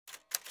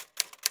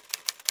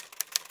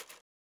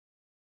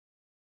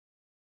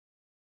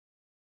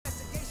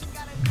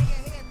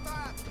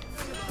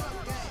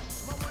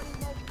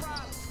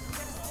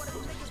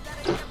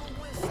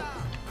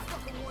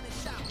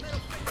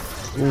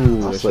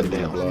Ooh, I said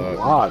damn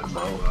block,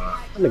 bro.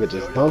 That nigga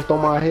just dunked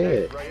on my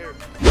head.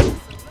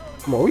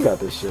 Come on, we got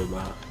this shit,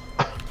 man.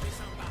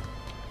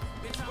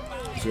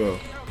 Let's go.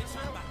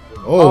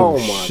 Oh,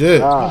 my shit.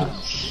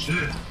 Gosh.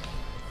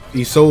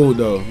 He sold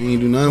though. He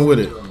ain't do nothing with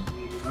it.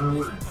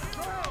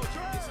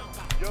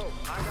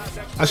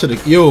 I should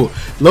have. Yo,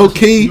 low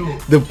key,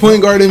 the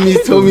point guard in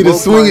me told me to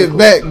swing it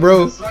back,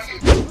 bro.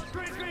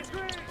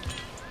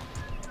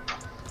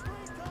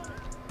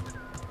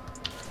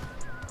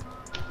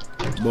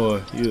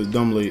 Boy, you was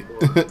dumb late.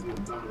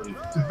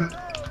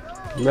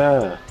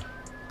 Nah.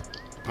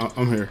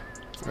 I'm here.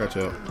 I got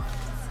you out.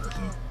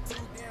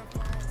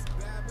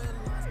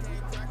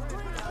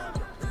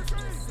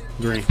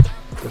 Green.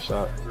 Good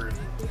shot.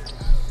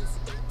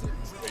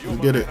 You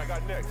get it.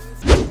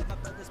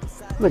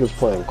 Niggas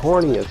playing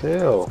corny as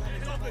hell.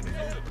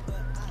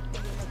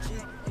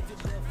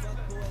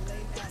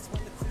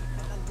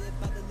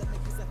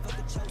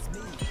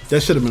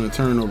 That should have been a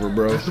turnover,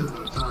 bro.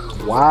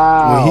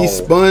 Wow. When he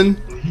spun,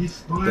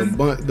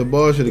 the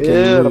ball should have came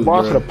loose. Yeah, the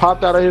ball should have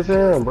popped out of his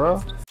hand,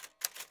 bro.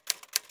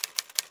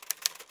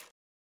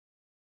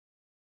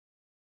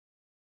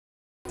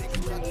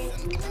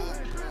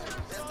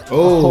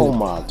 Oh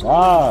my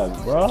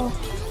god, bro.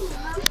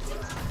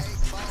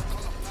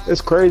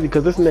 It's crazy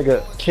because this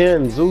nigga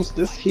Ken Zeus,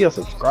 he a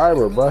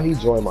subscriber, bro. He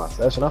joined my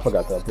session. I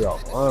forgot to appear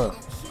offline.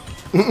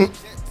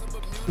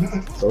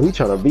 So he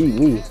trying to beat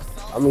me.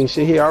 I mean,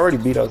 shit, he already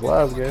beat us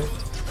last game.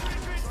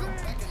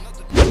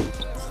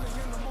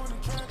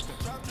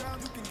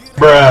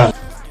 Bruh.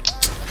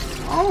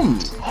 Oh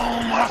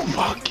my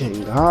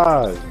fucking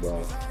god,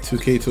 bro.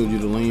 2K told you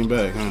to lean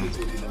back, huh?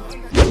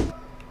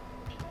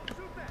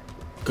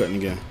 Cutting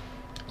again.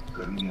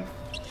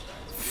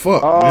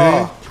 Fuck,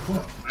 man.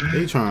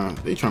 They trying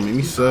to make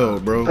me sell,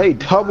 bro. They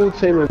double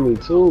teaming me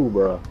too,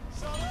 bro.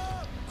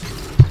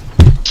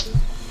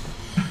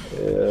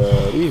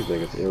 Yeah, these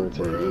niggas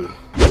irritating me.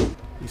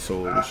 He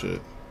sold the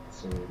shit.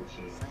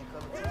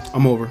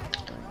 I'm over.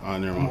 Ah,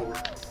 never mind.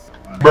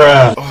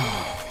 Bruh.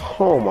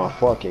 Oh my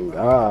fucking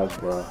gosh,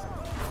 bro.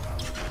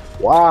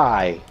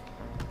 Why?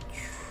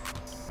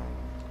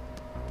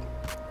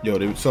 Yo,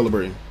 they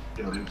celebrating.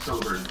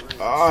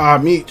 Ah,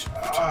 Meech.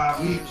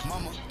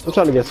 I'm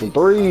trying to get some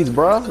threes,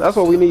 bro. That's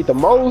what we need the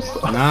most.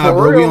 Nah,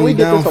 bro, we only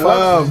down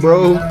 5,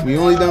 bro. We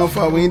only down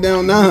 5. We ain't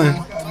down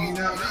 9.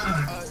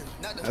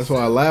 That's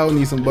why Lau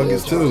needs some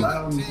buckets too.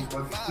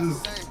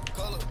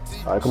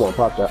 Alright, come on,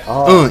 pop that.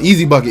 Oh.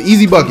 Easy bucket,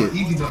 easy bucket.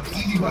 Yeah,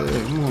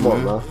 come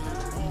on, man.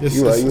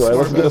 You right.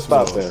 Let's get a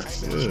stop there.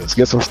 Yeah. Let's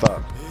get some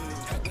stop.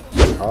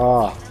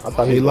 Ah, I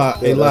thought he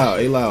loud.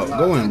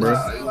 Go in, bro.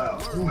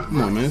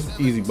 Come on, man. It's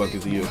easy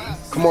buckets to you.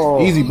 Come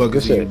on. Easy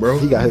buckets to you, bro.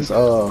 He got his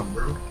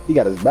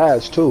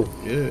badge too.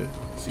 Yeah,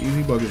 it's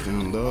easy buckets to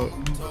him, dog.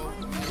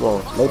 Come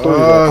on, no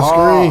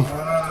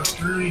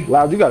screen.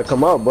 Loud, you gotta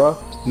come up, bro.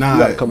 Nah, you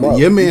gotta come up.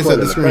 Your man set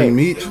the screen,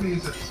 Meech.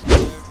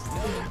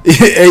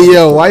 Hey,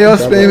 yo, why y'all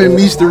spamming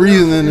Meech the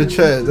reason in the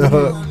chat,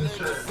 dog?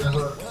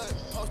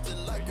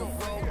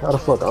 How the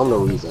fuck I'm the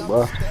reason,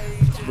 bro?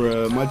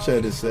 Bruh, my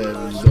chat is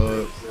savage,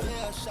 dog.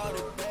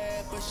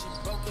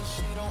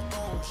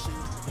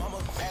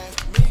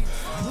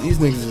 These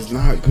niggas is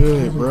not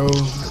good, bro.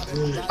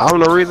 I'm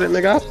the reason,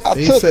 nigga. I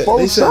took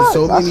 4 shots.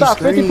 So many I shot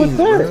 50%.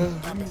 Bro.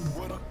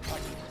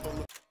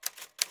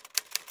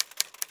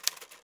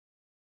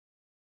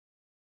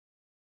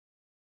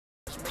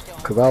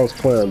 Cause I was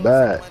playing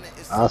bad.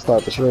 I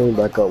start the stream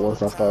back up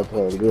once I started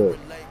playing good.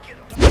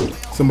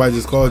 Somebody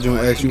just called you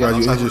and asked you why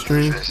you in your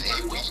stream?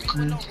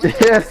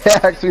 Yeah, they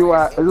asked me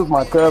why. This is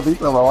my cousin. He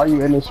said, why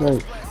you in the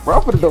stream? Bro,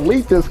 I'm gonna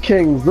delete this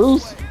King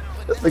Zeus.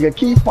 This nigga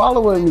keep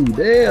following me.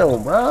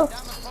 Damn, bro.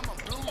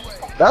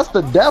 That's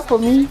the death of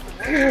me.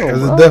 Damn, that's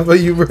bro. the death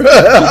of you, bro.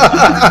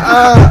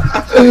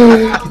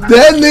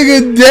 That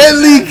nigga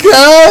deadly,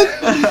 cut.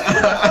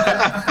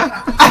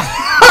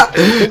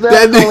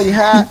 That only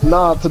had,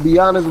 nah, to be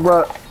honest,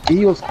 bro,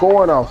 he was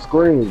scoring off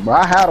screens, but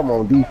I had him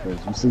on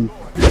defense, you see.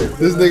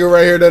 This nigga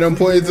right here that I'm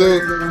pointing to,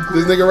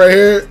 this nigga right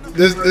here,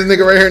 this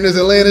nigga right here in this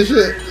Atlanta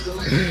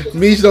shit,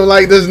 Meech don't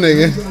like this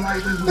nigga.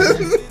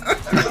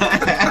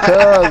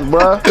 Cuz,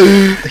 bro,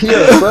 he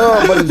a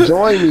sub, but he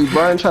joined me,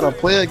 bro, and trying to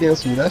play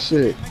against me. That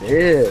shit,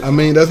 yeah. I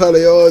mean, that's how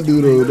they all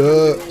do, though,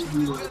 dog.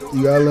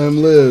 You gotta let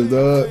him live,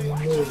 dog.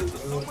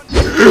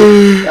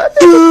 That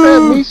nigga said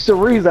Meech the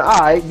reason.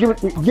 Alright,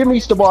 give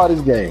Meech the ball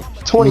this game.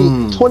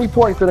 20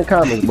 points in the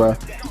comments, bro.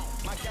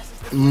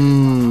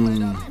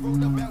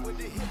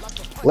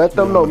 Let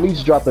them know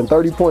Meech dropping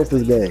 30 points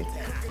this game.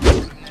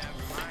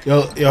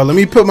 Yo, let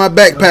me put my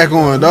backpack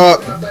on,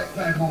 dog.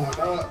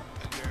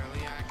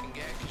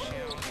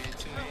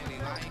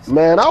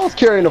 Man, I was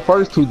carrying the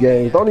first 2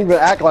 games. Don't even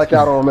act like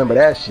y'all don't remember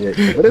that shit.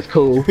 But it's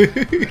cool.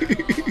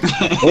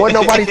 Wasn't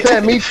nobody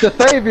saying Meech the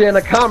savior in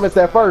the comments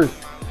at first.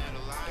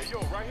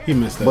 He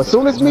missed that. But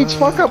soon as Meech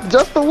fuck up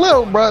just a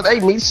little, bro,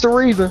 hey, Meech the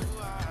reason.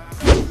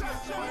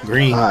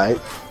 Green. Alright.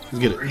 Let's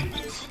get it.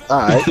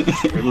 Alright.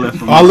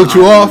 I looked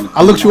you off.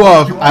 I looked you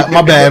off.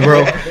 My bad,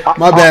 bro.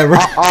 My bad, bro.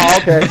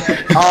 Okay.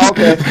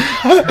 Okay.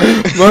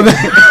 My bad.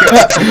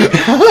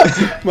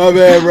 My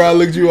bad, bro. I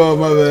looked you off.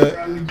 My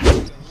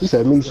bad. You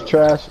said meat's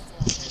trash.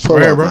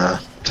 Right here, bro. Man.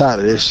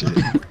 Tired of this shit.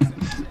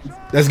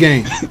 That's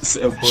game.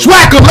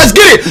 Schwack him. Let's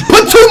get it.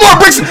 Put 2 more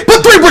bricks.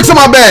 Put 3 bricks in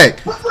my bag.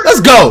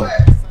 Let's go.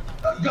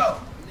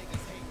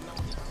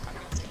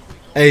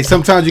 Hey,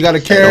 sometimes you gotta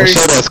carry. Don't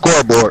show that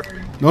scoreboard.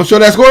 Don't show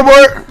that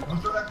scoreboard.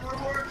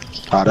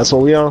 Oh, that's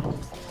what we on.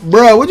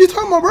 Bro, what you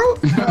talking about, bro?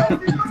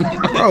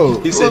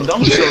 Bro, He said,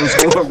 "Don't show the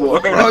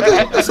scoreboard." bro,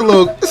 it's a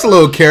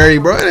little carry,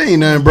 bro. It ain't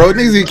nothing, bro.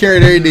 Niggas get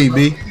carried every day,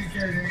 B.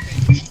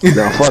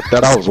 Nah, fuck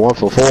that. I was 1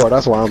 for 4.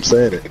 That's why I'm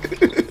saying it.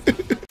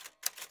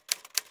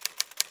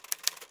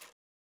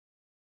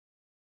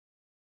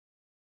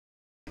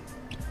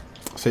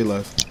 Say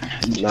less.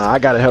 Nah, I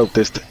gotta help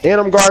this.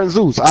 And I'm guarding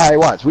Zeus. Alright,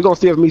 watch. We gonna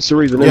see if meets the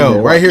reason.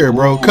 Yo, right here,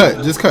 bro.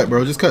 Cut. Just cut,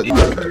 bro. Just cut.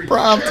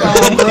 Prime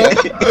time, bro.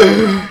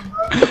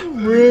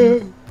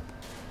 Bro.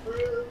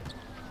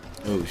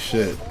 Oh,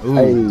 shit. Ooh.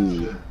 Hey.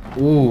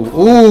 Ooh.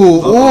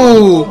 Ooh.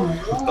 Ooh.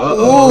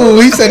 Ooh.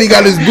 He said he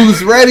got his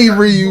boost ready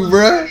for you,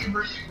 bro.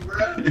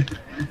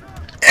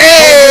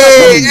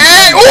 Hey!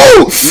 Hey!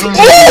 Ooh! Ooh!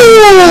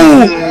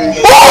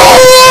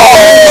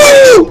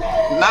 Ooh!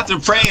 Not the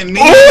praying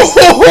knees.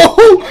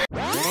 Ooh!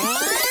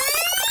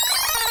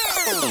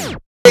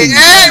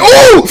 Hey!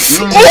 Ooh!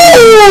 Ooh!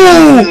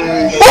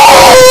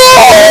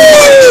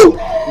 Ooh!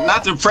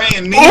 Not the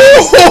praying knees.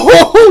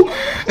 Ooh!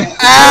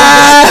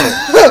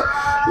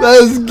 Ah!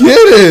 Let's get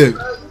it,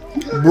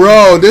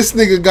 bro. This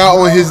nigga got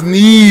on his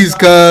knees,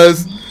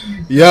 cuz.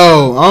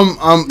 Yo,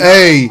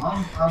 hey.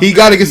 He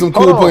got to get some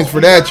cool points for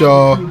that,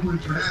 y'all.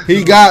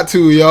 He got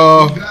to,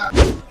 y'all.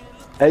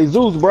 Hey,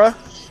 Zeus, bruh.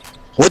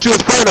 What you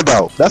was praying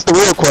about? That's the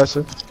real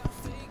question.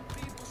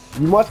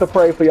 You must have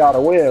prayed for y'all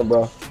to win,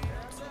 bro.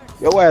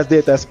 Your ass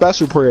did that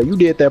special prayer. You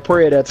did that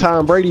prayer that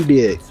Tom Brady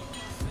did.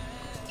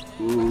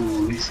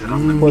 Ooh, he said,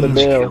 "I'm the For the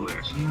meat damn.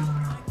 killer."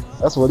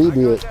 That's what he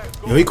did.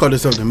 Yo, he called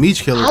himself the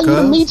MEECH killer, How you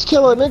the cuz. meat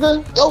killer,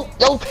 nigga?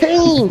 Yo,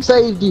 team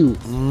saved you.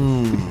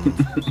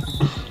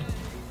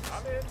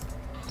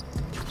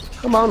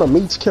 Come on, the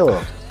meat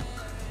killer.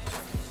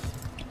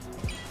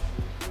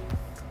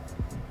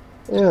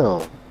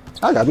 Damn.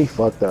 I got me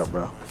fucked up,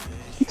 bro.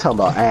 You talking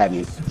about add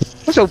me.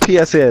 What's your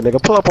PSN,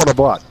 nigga? Pull up on the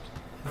block.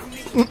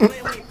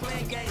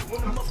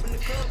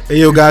 Hey,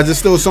 yo, guys, it's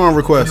still a song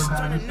request.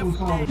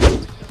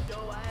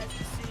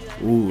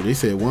 Ooh, they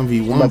said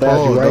 1v1 I'm about to ask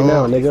Paul, you right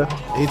now, dog. nigga.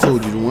 They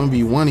told you to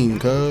 1v1-ing,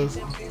 cuz.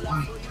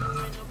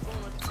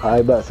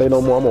 Alright, bet. Say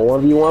no more. I'm a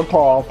 1v1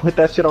 Paul. Put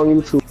that shit on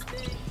YouTube.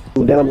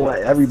 Then I'm gonna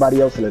let everybody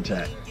else in the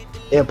chat.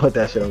 And put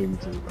that shit on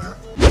YouTube, bro.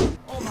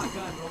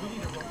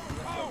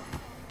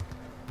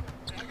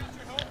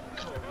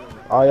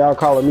 All y'all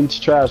calling me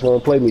trash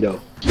won't play me though.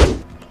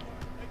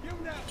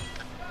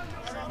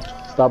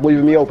 Stop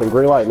leaving me open.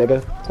 Green light,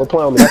 nigga. Go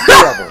play on me. That's the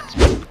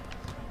level.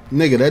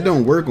 Nigga, that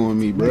don't work on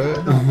me,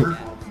 bruh.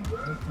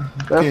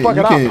 Man, fuck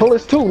it out. Pull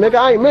this too, nigga.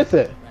 I ain't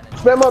missing.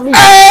 Spend my meat.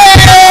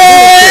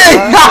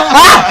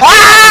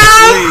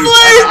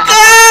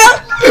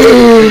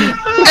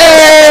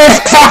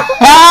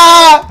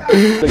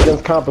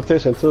 Against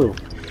competition too.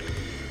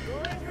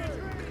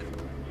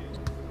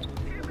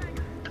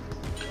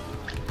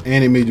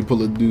 And it made you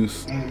pull a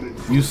deuce.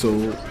 You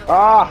sold.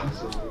 Ah.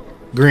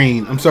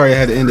 Green. I'm sorry I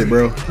had to end it,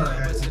 bro.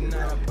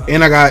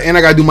 And I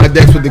gotta do my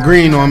decks with the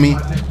green on me.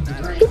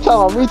 You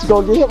telling me to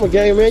go get him a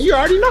game, man? You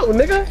already know,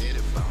 nigga.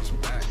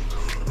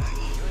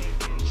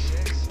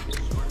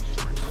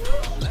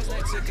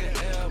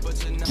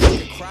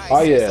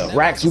 Oh yeah,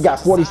 Rax, you got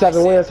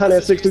 47 wins,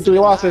 163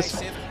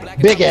 losses.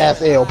 Big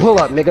ass L. Pull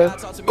up, nigga.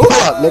 Pull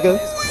up, nigga.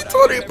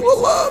 20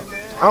 pull up.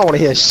 I don't want to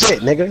hear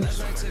shit, nigga.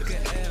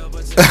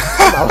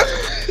 I'm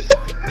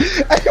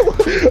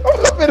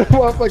up in the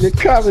motherfucking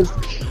comments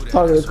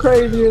talking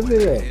crazy as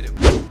hell.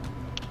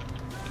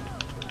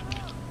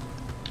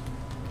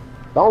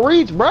 Don't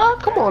reach, bro.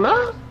 Come on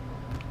now.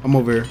 I'm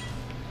over here.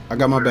 I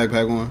got my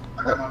backpack on.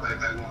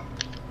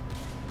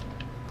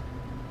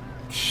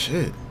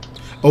 Shit.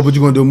 Oh, but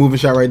you gonna do a moving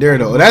shot right there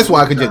though. That's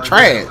why I could just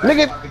trash.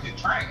 Nigga.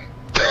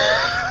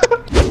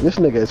 This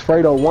nigga is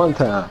Fredo one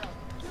time.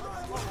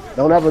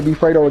 Don't ever be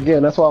Fredo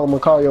again. That's why I'm gonna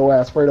call your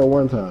ass Fredo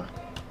one time.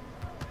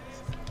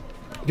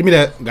 Give me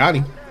that. Got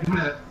him.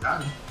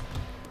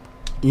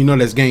 You know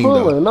that's game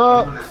though. Pulling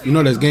up. You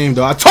know that's game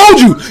though. I told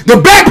you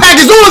the backpack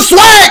is on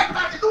swag.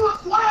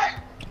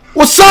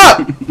 What's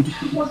up?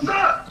 What's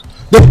up?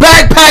 The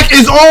backpack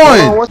is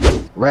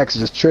on. Rex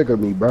just triggered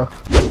me, bro.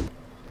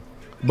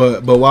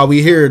 But while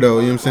we here though,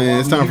 you know what I'm saying?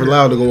 It's time for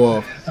Loud to go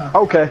off.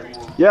 Okay.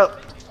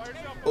 Yep.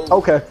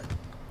 Okay.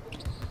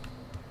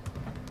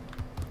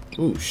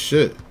 Ooh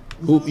shit.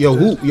 Hoop, yo,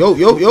 hoop, yo.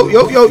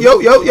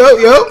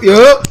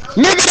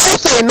 Nigga, don't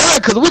say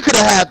nothing, cause we could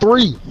have had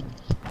 3.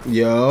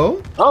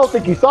 Yo. I don't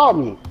think he saw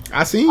me.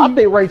 I seen I you.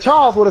 think Ray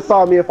Charles would have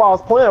saw me if I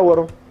was playing with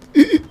him.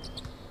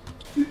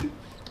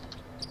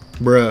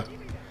 Bruh.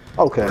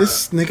 Okay.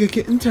 This nigga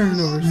getting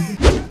turnovers.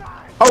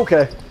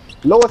 Okay.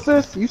 No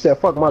assist? You said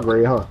fuck my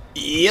grade, huh?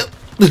 Yep.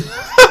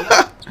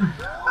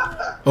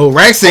 Oh,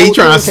 Rax say he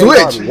trying to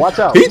switch. Watch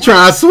out. He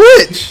trying to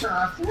switch.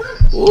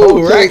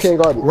 Ooh,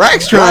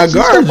 Rax trying to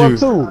guard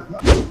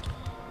you.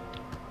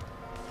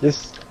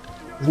 This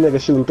nigga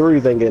shooting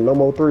threes ain't getting no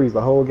more threes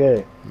the whole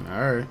game.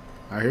 Alright,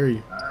 I hear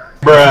you.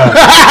 Bruh.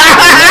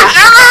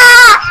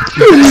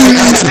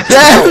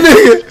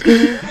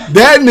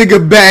 that nigga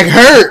back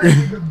hurt.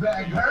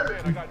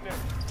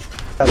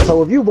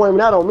 So if you blame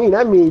that on me,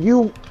 that means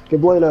you can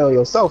blame that on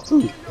yourself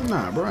too.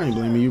 Nah, bro, I ain't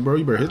blaming you, bro.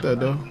 You better hit that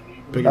though.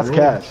 That's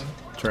cash.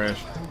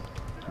 Trash.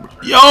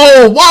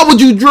 Yo, why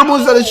would you dribble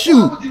instead of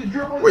shoot?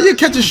 Where you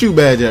catch a shoot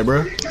badge at,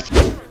 bro?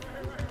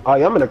 Oh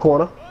yeah, I'm in the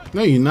corner.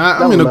 No, you're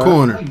not. I'm in the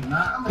corner.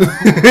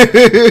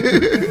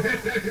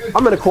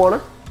 I'm in the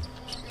corner.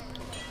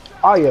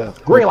 Oh yeah,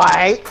 green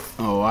light.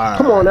 Oh, all right.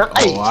 Come on now.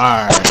 Hey, all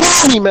right.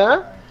 me,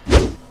 man.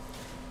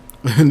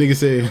 Nigga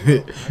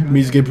said,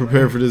 me just get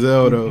prepared for this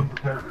L though.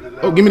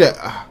 Oh, give me that.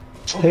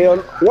 Hell,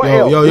 what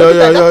yo, L?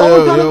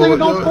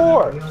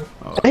 Yo,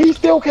 and he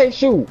still can't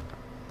shoot.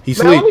 He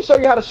man, let me show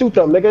you how to shoot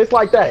them, nigga. It's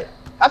like that.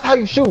 That's how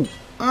you shoot.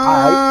 No,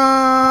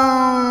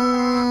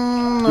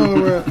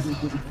 bro.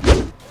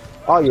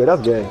 Oh yeah,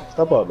 that's game.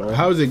 Step up, man.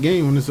 How is it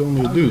game when it's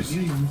only a deuce?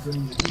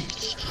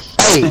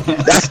 Hey,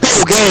 that's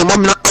still game.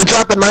 I'm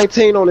dropping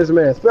 19 on this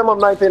man. Spam up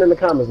 19 in the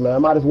comments, man. I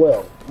might as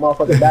well.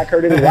 Motherfucking back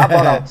hurt anyway. I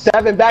bought out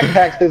 7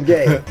 backpacks this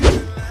game.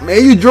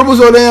 Man, you dribble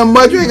so damn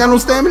much, you ain't got no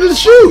stamina to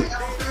shoot.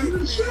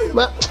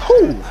 Man,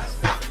 who?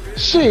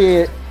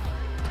 Shit.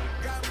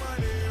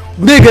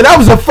 Nigga, that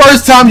was the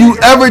first time you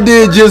ever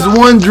did just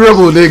one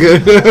dribble, nigga.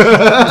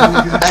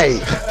 Hey.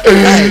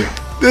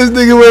 This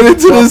nigga went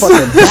into the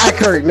motherfucking back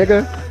hurt,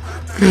 nigga.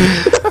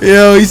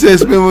 Yo, he said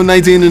spam up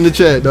 19 in the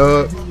chat,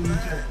 dog.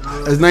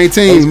 That's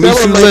 19.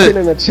 MEECH2LIT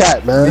in the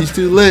chat, man.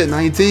 MEECH2LIT,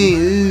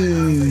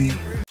 19.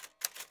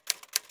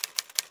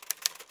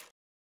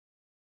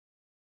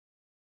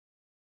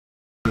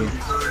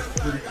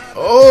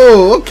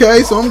 Oh,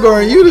 okay. So I'm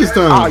guarding you this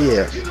time. Oh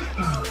yeah.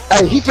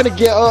 Hey, he finna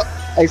get up.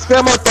 Hey,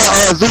 spam up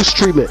the Zeus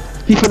treatment.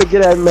 He finna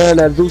get that man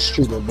that Zeus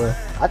treatment, bro.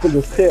 I can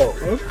just tell.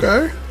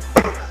 Okay.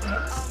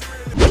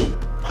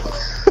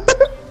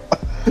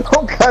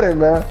 Don't cut it,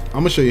 man. I'm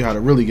gonna show you how to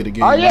really get a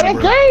game. Oh yeah,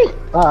 that game.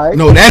 All right.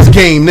 No, that's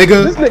game,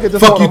 nigga. This nigga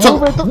just fuck you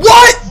talking.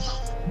 What?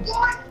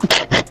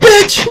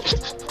 Bitch.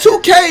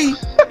 2K.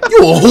 You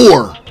a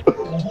whore.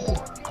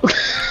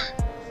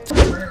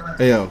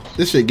 Hey yo,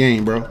 this shit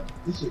game, bro.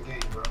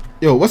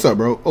 Yo, what's up,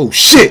 bro? Oh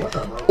shit.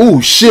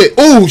 Oh shit.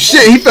 Oh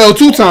shit. He fell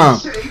 2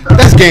 times.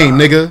 That's game,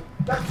 nigga.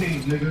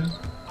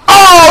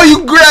 Oh,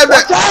 you grabbed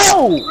that.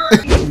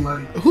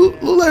 Who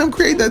let him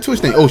create that Twitch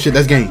thing? Oh shit,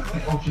 that's game.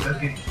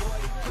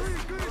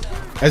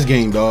 That's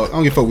game, dog. I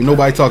don't give a fuck with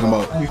nobody talking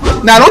about.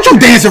 Nah, don't you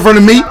dance in front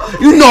of me.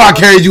 You know I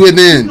carried you in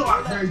then.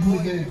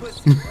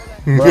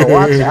 Bro,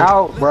 watch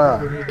out, bro.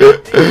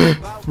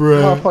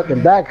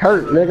 Motherfucking back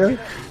hurt, nigga.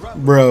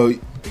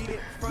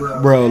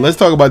 Bro, let's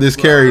talk about this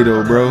carry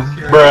though, bro.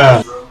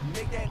 Bruh.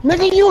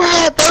 Nigga, you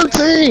had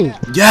 13.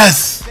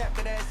 Yes.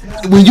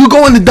 When you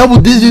go into double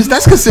digits,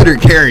 that's considered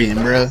carrying,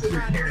 bro.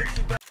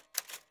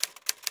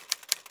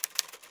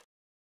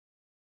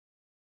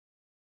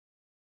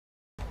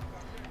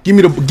 Give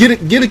me the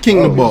get a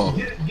king the ball.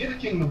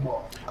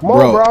 Come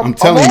on, bro. I'm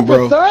telling you,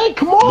 bro.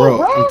 Come on,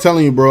 bro. I'm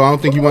telling you, bro. I don't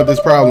think you want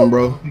this problem,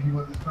 bro.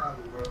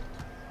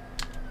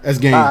 That's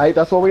game. Alright,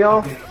 that's what we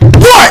on?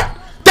 What?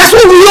 That's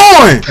what we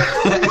on.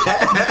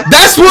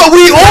 That's what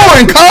we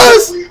on,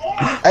 cuz.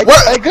 Hey,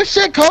 what? Hey, good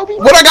shit, Kobe.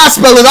 What I got to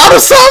spell it out or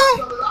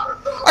something?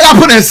 I got to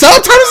put in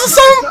subtitles or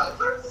something?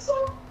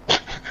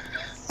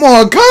 Come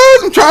on,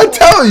 cuz. I'm trying to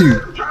tell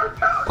you.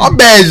 My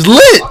badge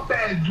lit.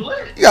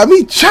 You got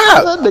me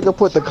chopped. That nigga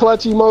put the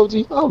clutch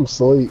emoji. I'm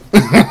asleep.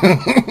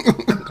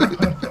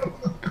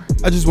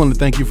 I just want to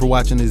thank you for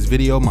watching this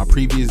video. My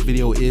previous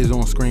video is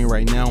on screen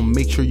right now.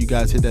 Make sure you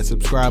guys hit that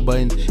subscribe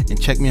button and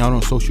check me out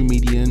on social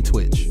media and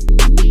Twitch.